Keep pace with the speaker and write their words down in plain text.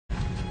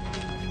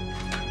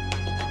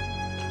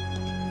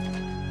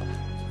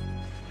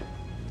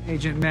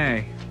Agent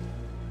May.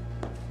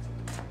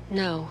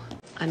 No,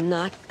 I'm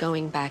not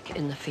going back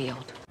in the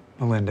field.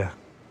 Melinda.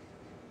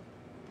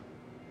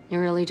 You're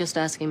really just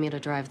asking me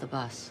to drive the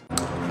bus.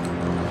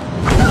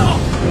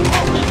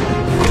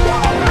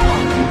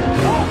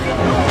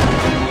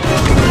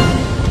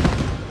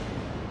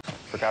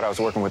 Forgot I was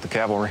working with the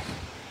Cavalry.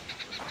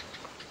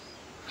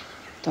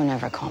 Don't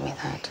ever call me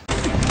that.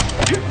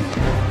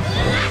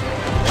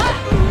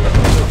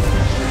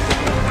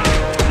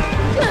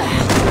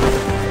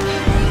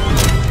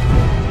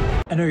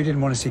 I know you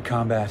didn't want to see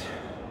combat.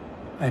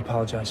 I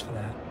apologize for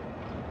that.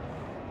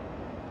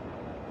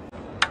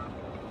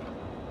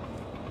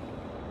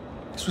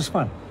 This was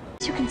fun.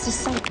 You can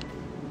just say.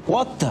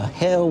 What the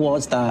hell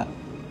was that?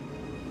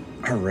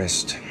 Her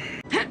wrist.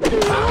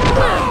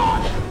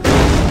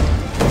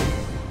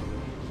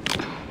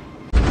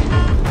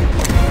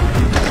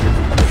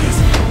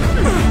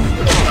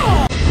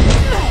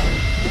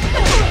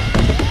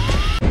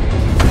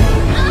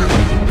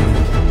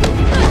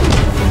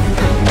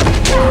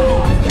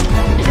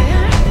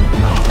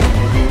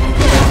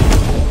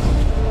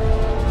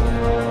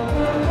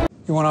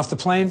 You want off the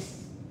plane?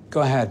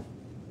 Go ahead.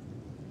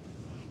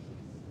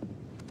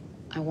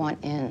 I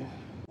want in.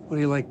 What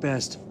do you like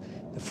best?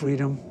 The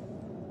freedom?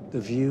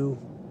 The view?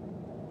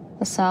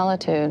 The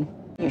solitude.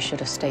 You should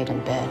have stayed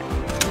in bed.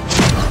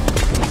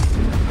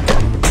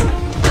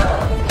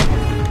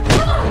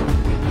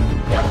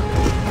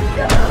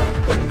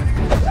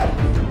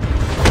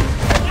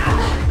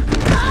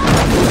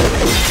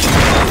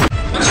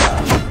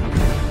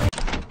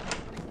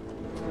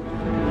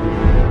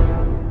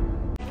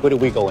 Where do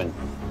we go in?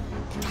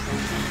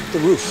 The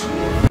roof.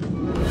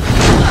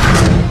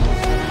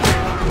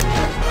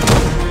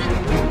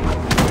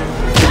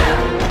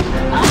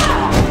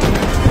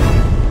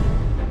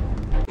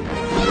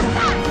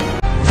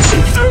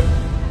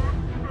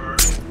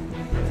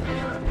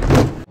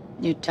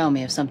 You'd tell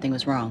me if something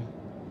was wrong.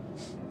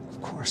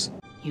 Of course.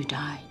 You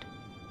died.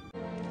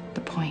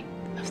 The point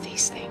of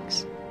these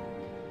things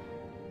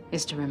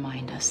is to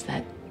remind us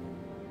that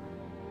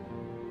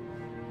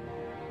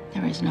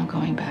there is no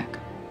going back.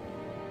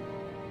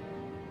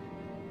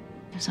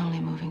 There's only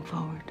moving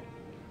forward.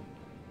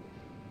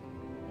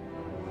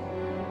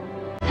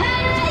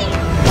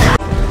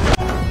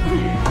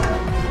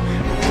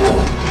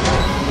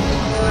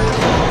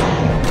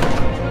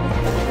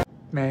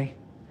 May,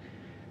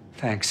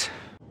 thanks.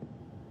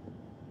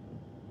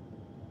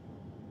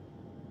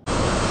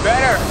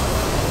 Better!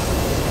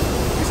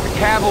 It's the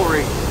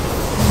Cavalry.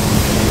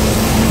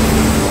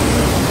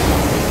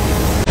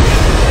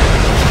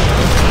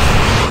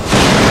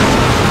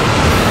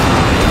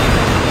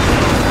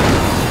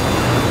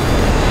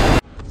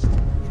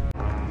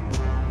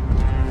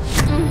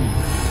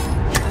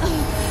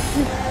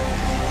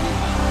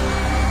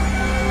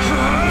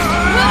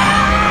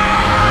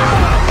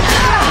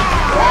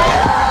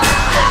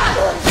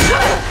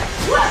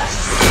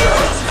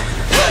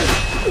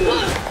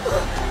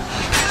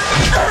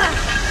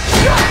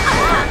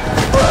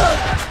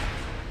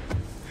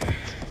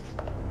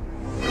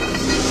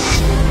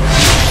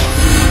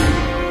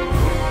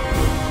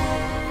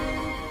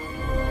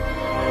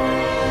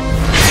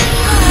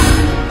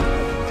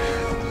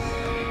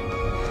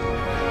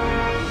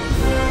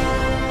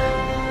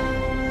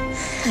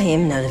 I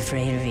am not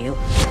afraid of you.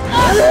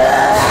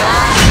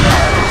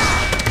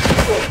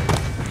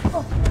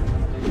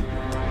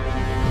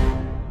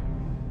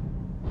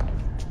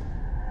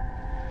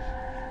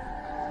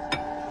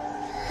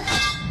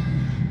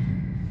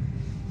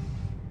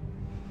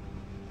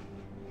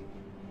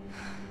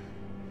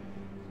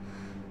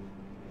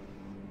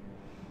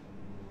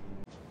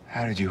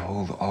 How did you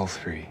hold all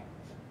three?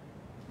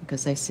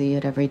 Because I see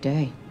it every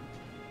day.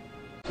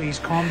 Please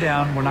calm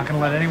down. We're not going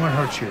to let anyone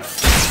hurt you.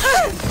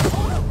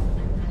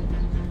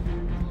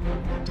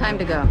 Time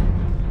to go.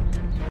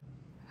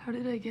 How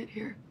did I get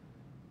here?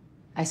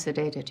 I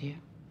sedated you.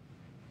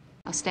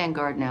 I'll stand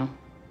guard now.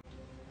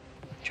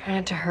 Try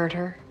not to hurt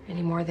her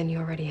any more than you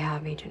already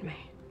have, Agent May.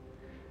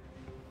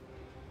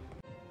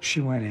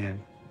 She went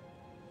in,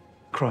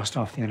 crossed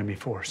off the enemy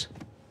force.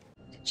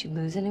 Did you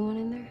lose anyone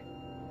in there?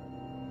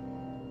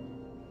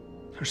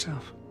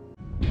 Herself.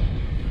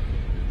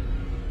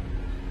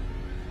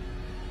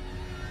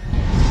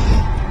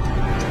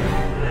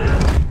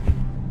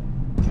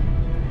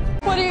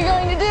 What are you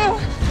going to do?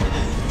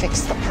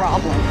 Fix the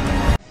problem.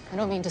 I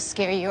don't mean to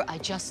scare you. I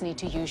just need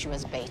to use you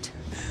as bait.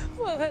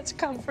 Well, that's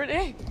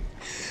comforting.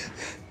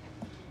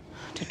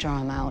 To draw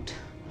him out.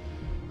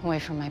 Away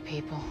from my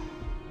people.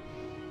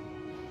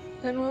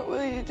 Then what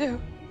will you do?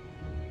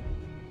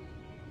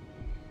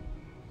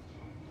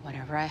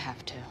 Whatever I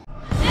have to.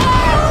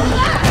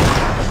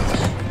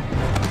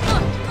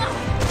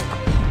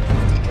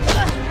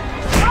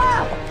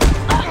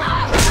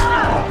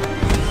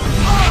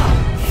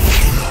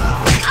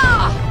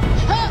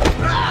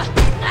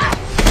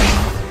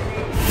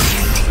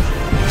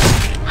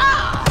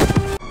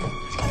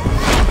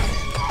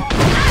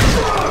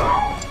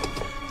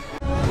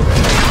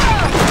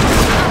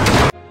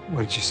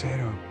 What did you say to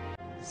him?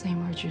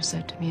 Same words you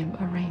said to me in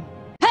Bahrain.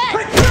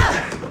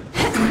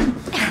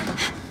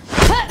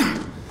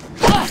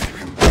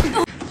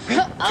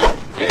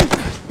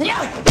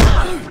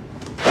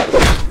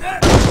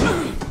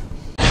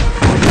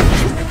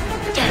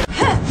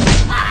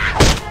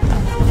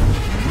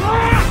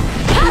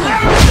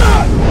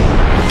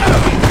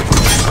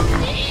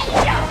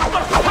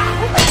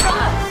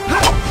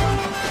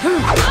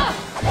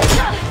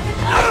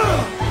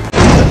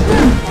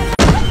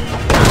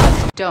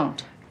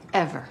 Don't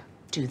ever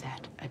do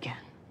that again.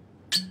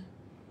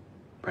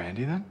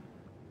 Brandy, then?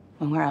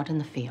 When we're out in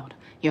the field,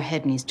 your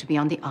head needs to be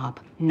on the op,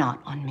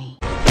 not on me.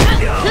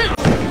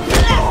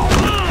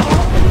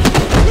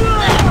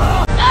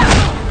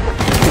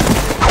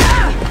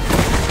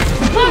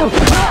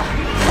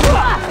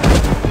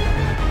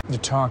 You're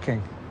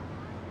talking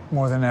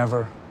more than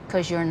ever.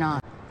 Because you're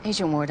not.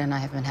 Agent Ward and I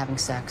have been having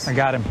sex. I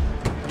got him.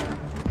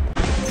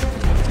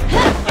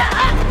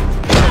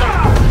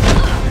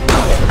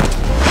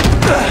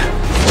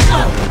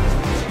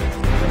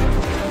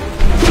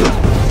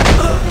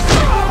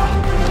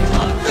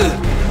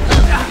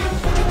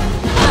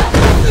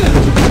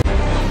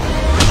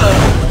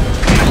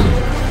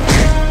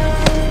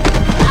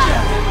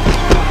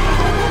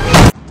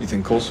 You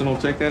think Coulson will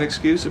take that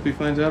excuse if he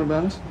finds out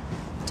about us?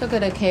 Took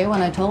it okay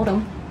when I told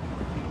him.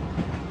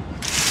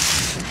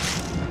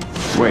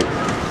 Wait.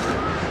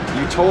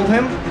 You told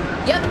him?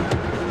 Yep.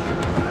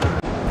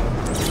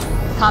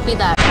 Copy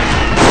that.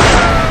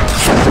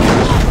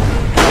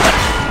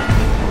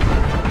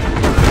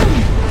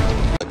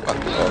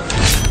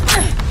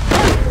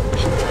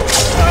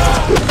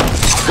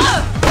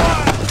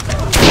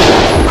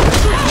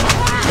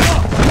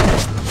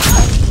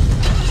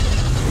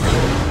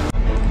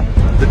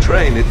 The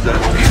train, it's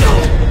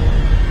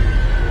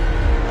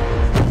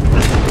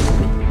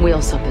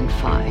Wheels up in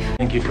 5.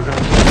 Thank you for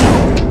coming.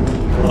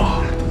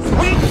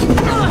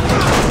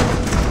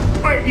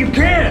 Wait, you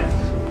can't!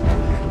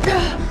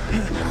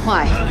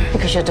 Why?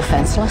 Because you're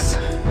defenseless?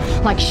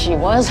 Like she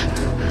was?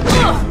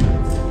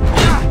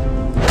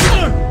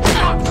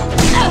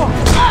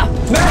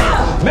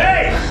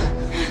 May!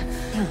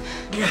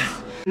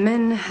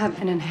 Men have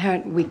an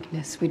inherent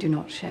weakness we do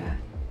not share.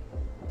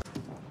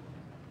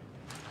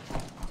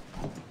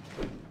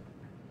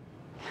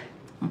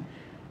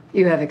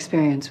 You have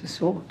experience with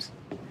swords.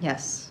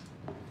 Yes.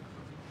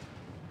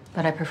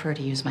 But I prefer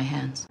to use my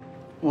hands.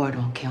 Ward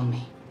won't kill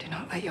me. Do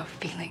not let your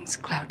feelings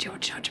cloud your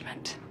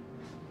judgment.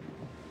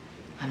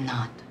 I'm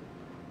not.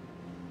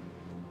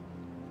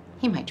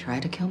 He might try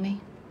to kill me,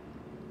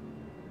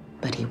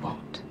 but he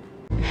won't.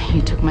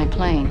 You took my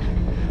plane.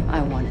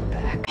 I want it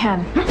back.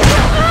 Ken.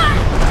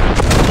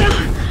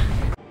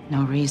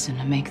 No reason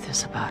to make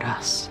this about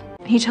us.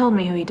 He told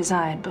me who he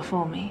desired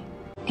before me.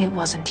 It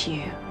wasn't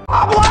you.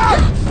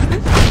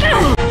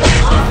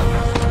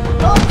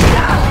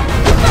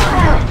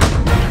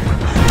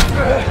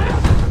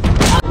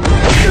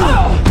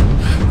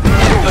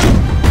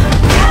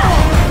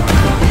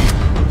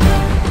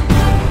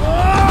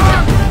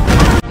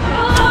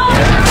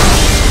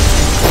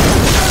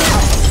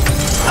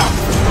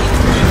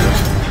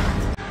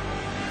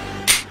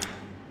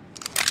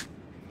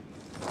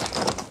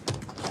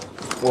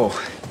 Whoa.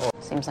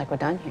 Seems like we're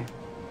done here.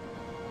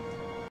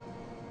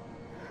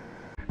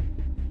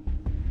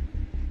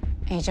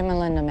 Agent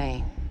Melinda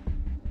May.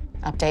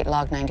 Update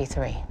log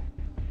 93.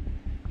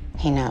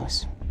 He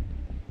knows.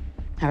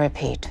 I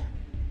repeat,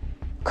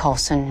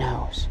 Coulson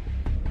knows.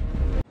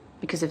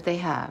 Because if they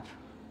have,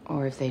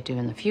 or if they do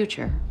in the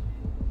future,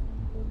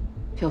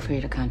 feel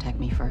free to contact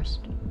me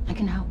first. I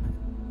can help,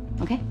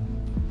 okay?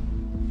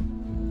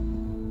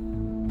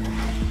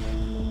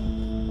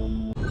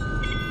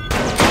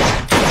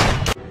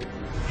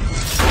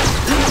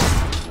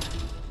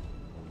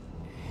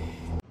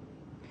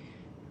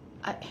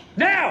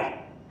 Now!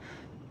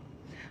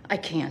 I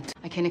can't.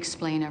 I can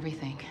explain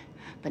everything,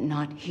 but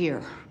not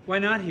here. Why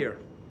not here?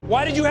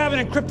 Why did you have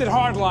an encrypted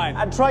hard line?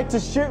 And tried to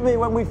shoot me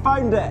when we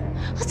found it.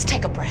 Let's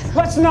take a breath.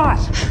 Let's not!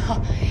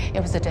 It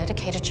was a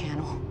dedicated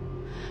channel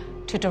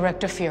to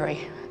Director Fury.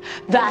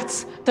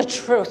 That's the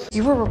truth.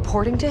 You were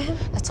reporting to him?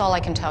 That's all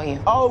I can tell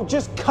you. Oh,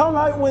 just come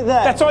out with it.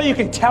 That's all you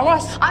can tell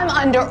us? I'm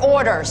under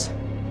orders.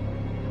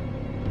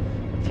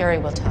 Fury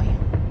will tell you.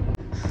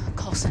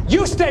 Coulson.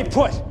 You stay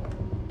put!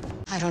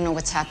 I don't know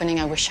what's happening.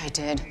 I wish I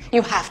did.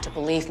 You have to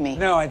believe me.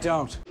 No, I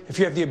don't. If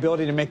you have the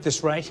ability to make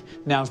this right,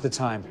 now's the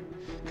time.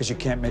 Because you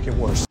can't make it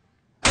worse.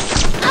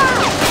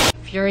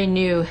 Fury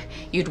knew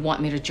you'd want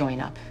me to join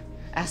up.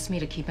 Asked me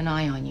to keep an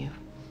eye on you.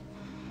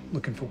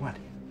 Looking for what?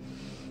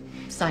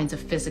 Signs of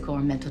physical or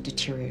mental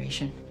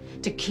deterioration.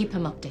 To keep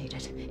him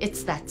updated.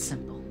 It's that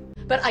simple.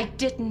 But I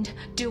didn't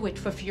do it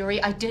for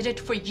Fury. I did it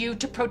for you,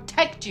 to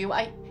protect you.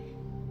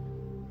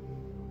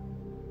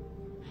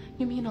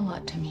 You mean a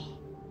lot to me.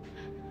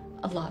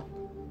 A lot.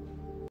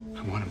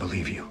 I want to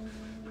believe you.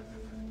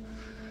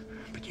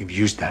 But you've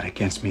used that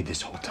against me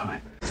this whole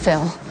time.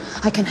 Phil,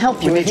 I can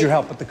help you. We need your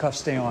help, but the cuffs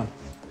stay on.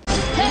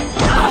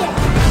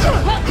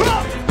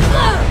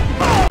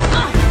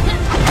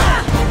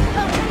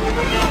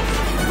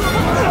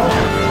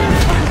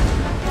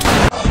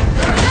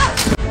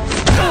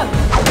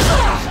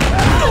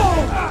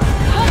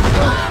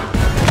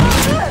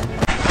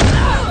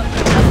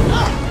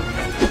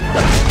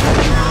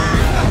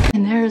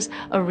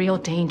 a real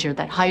danger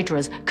that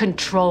Hydra's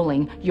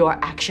controlling your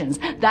actions.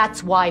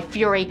 That's why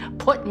Fury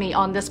put me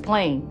on this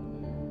plane.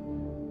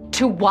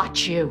 To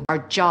watch you. Our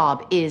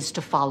job is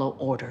to follow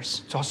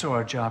orders. It's also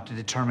our job to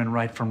determine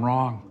right from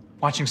wrong.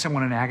 Watching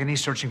someone in agony,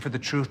 searching for the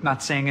truth,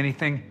 not saying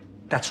anything,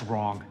 that's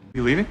wrong.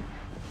 You leaving?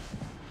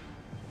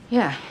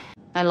 Yeah,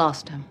 I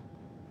lost him.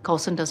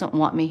 Coulson doesn't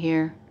want me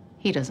here.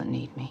 He doesn't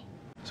need me.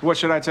 So what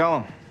should I tell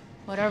him?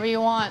 Whatever you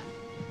want.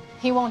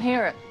 He won't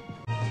hear it.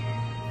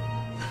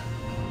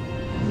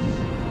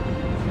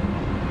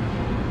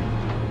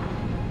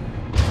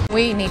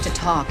 We need to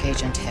talk,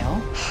 Agent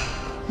Hill.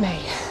 May.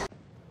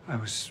 I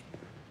was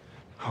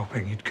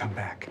hoping you'd come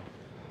back.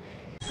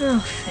 Oh,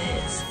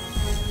 Fizz.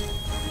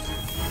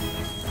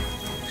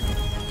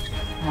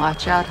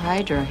 Watch out,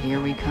 Hydra. Here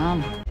we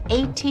come.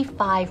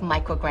 85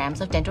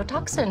 micrograms of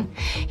dendrotoxin.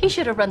 He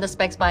should have run the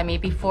specs by me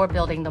before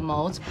building the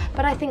molds.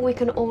 But I think we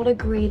can all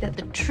agree that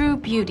The true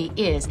beauty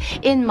is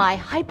in my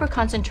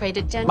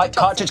hyper-concentrated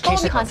cartridge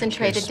case-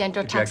 concentrated Ejection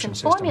dendrotoxin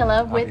system,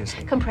 formula with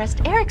obviously.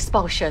 compressed air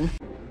expulsion.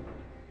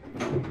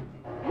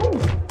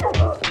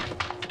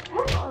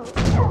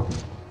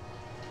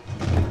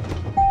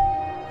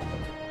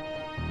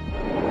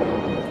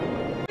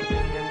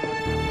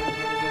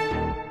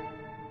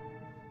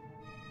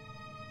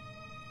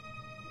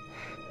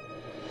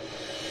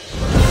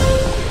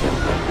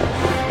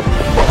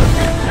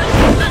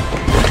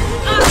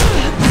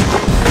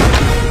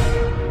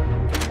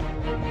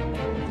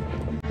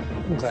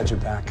 I'm glad you're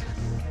back.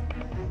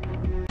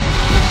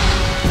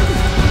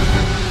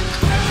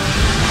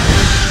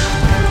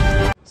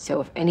 So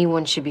if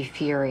anyone should be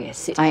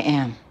furious, I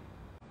am.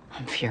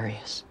 I'm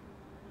furious.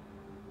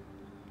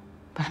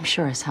 But I'm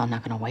sure as hell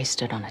not gonna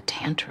waste it on a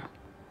tantrum.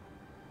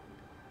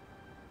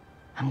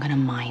 I'm gonna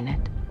mine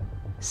it,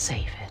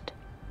 save it.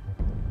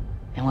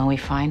 And when we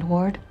find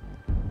Ward,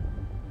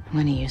 I'm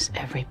gonna use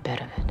every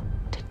bit of it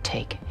to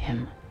take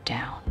him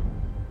down.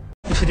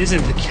 If it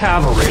isn't the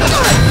Cavalry...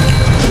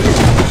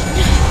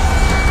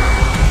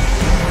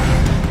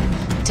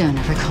 Don't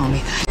ever call me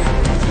that.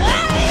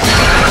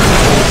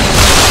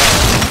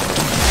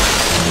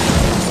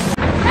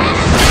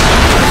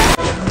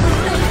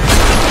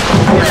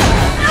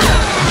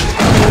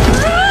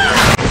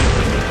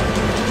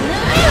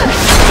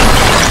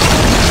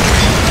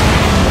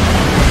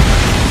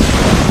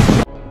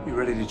 You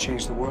ready to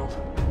change the world?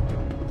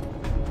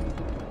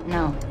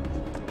 No.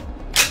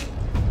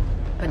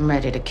 But I'm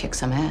ready to kick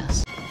some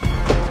ass.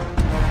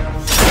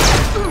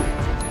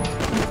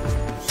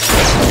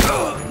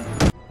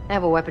 I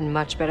have a weapon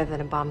much better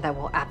than a bomb that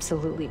will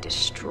absolutely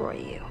destroy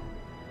you.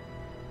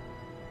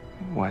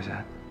 Why is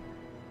that?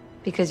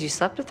 Because you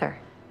slept with her.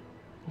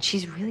 And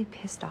she's really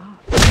pissed off.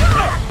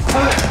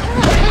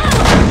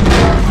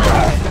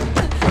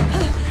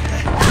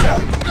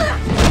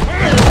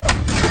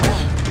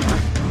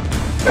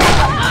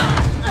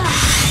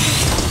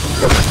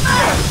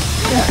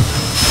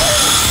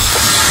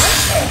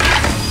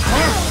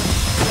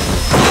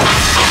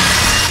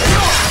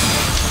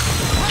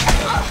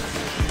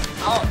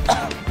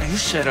 You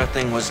said our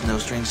thing was no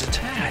strings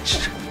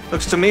attached.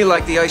 Looks to me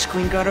like the Ice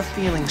Queen got her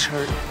feelings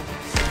hurt.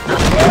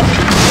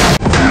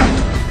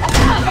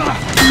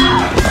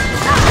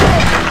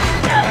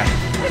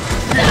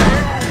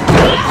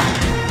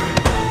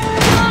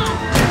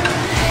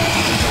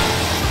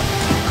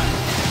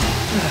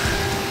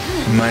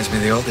 Reminds me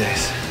of the old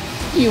days.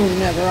 You were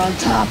never on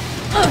top.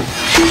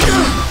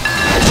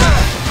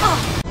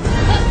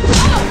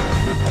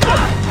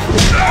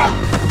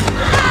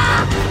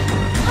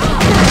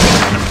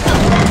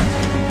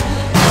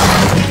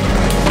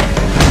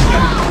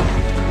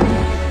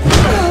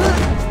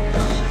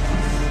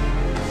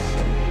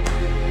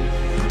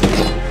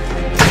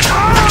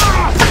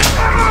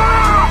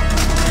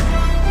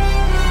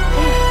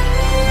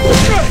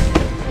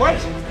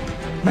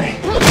 May.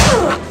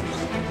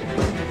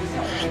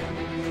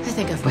 I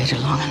think I've waited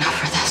long enough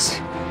for this.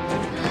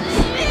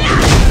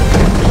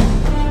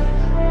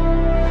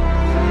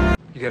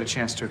 You got a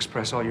chance to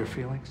express all your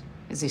feelings?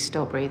 Is he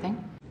still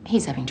breathing?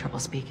 He's having trouble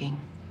speaking.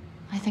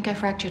 I think I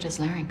fractured his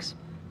larynx.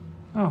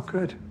 Oh,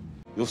 good.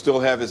 You'll still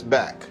have his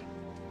back.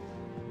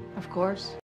 Of course.